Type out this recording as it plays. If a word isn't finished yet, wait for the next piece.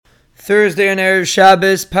Thursday and Erev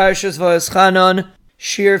Shabbos, Parshas Va'eschanan,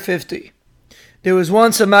 Shiur 50. There was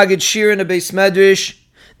once a Maggid Shiur in a Beis Medrash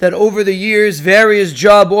that over the years various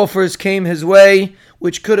job offers came his way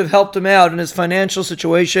which could have helped him out in his financial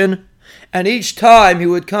situation, and each time he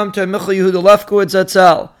would come to Michal Yehuda Lefkowitz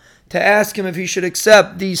Zatzal to ask him if he should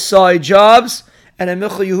accept these side jobs, and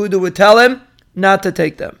Michal Yehuda would tell him not to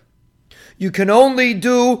take them. You can only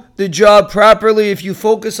do the job properly if you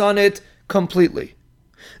focus on it completely.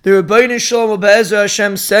 The Rebbeinu Shalom will Be'ezra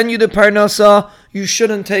Hashem send you the Parnasa, you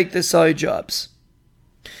shouldn't take the side jobs.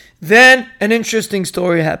 Then an interesting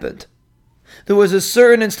story happened. There was a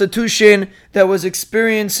certain institution that was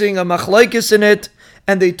experiencing a machlokes in it,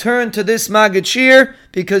 and they turned to this Maggid Shiur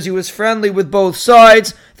because he was friendly with both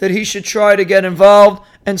sides that he should try to get involved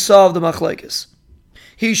and solve the machlokes.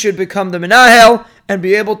 He should become the Menahel and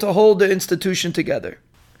be able to hold the institution together.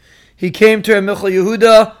 He came to Michal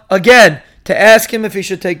Yehuda again to ask him if he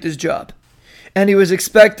should take this job. And he was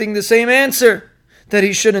expecting the same answer, that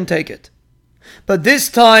he shouldn't take it. But this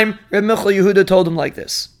time, Reb Michal Yehuda told him like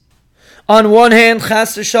this. On one hand,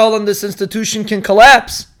 Chas v'Shalom, this institution can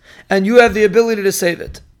collapse, and you have the ability to save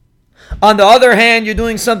it. On the other hand, you're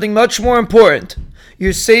doing something much more important.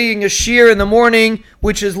 You're saying a shiur in the morning,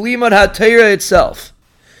 which is Limud HaTorah itself.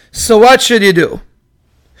 So what should you do?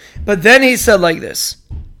 But then he said like this.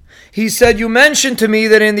 He said, you mentioned to me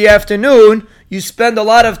that in the afternoon, you spend a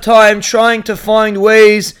lot of time trying to find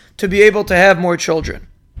ways to be able to have more children.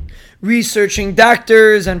 Researching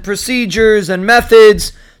doctors and procedures and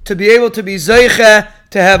methods to be able to be zeicha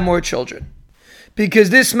to have more children. Because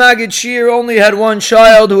this Maggid Shiur only had one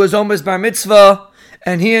child who was almost bar mitzvah,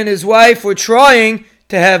 and he and his wife were trying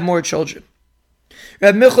to have more children.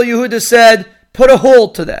 Reb Michal Yehuda said, put a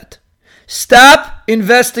halt to that. Stop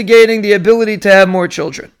investigating the ability to have more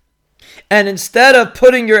children. And instead of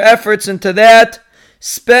putting your efforts into that,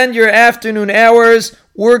 spend your afternoon hours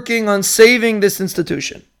working on saving this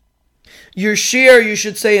institution. Your shiur you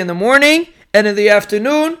should say in the morning, and in the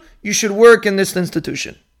afternoon you should work in this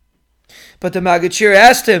institution. But the Maggid Shiur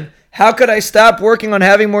asked him, how could I stop working on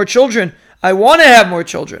having more children? I want to have more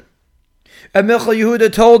children. And Michal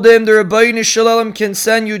Yehuda told him, the Rebbeinu Shalom can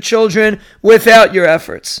send you children without your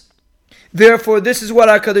efforts. Therefore, this is what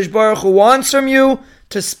HaKadosh Baruch Hu wants from you,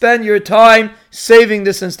 to spend your time saving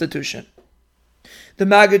this institution. The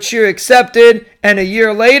Maggid Shiur accepted, and a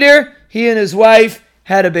year later, he and his wife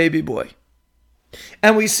had a baby boy.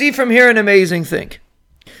 And we see from here an amazing thing.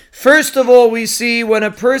 First of all, we see when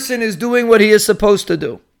a person is doing what he is supposed to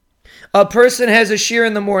do. A person has a shiur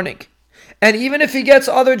in the morning, and even if he gets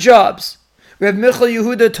other jobs, Reb Michal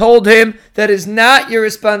Yehuda told him that is not your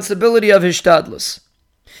responsibility of hishtadlus.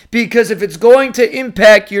 Because if it's going to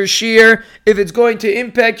impact your shiur, if it's going to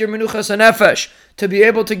impact your menuchas hanefesh, to be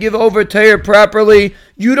able to give over Torah properly,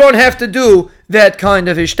 you don't have to do that kind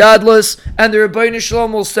of hishtadlus, and the Rebbeinu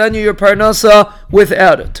Shalom will send you your parnasa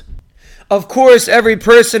without it. Of course, every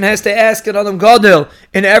person has to ask an Adam Gadol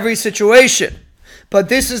in every situation, but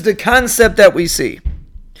this is the concept that we see.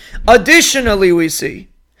 Additionally, we see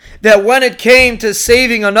that when it came to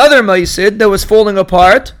saving another maisid that was falling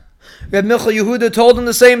apart, Reb Michal Yehuda told him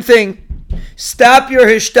the same thing. Stop your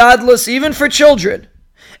hishtadlus even for children,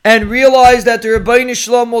 and realize that the Rebbeinu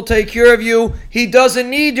Shalom will take care of you. He doesn't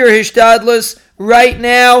need your hishtadlus right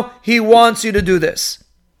now. He wants you to do this.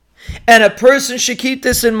 And a person should keep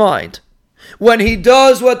this in mind. When he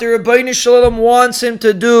does what the Rebbeinu Shalom wants him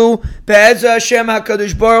to do, Be'ezra Hashem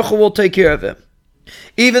HaKadosh Baruch Hu will take care of him.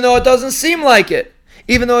 Even though it doesn't seem like it.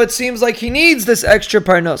 Even though it seems like he needs this extra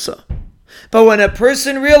parnasa. But when a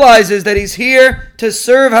person realizes that he's here to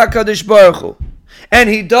serve HaKadosh Baruch Hu, and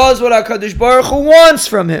he does what HaKadosh Baruch Hu wants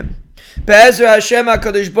from him, Be'ezra Hashem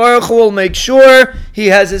HaKadosh Baruch Hu will make sure he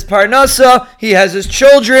has his parnasa, he has his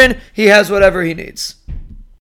children, he has whatever he needs.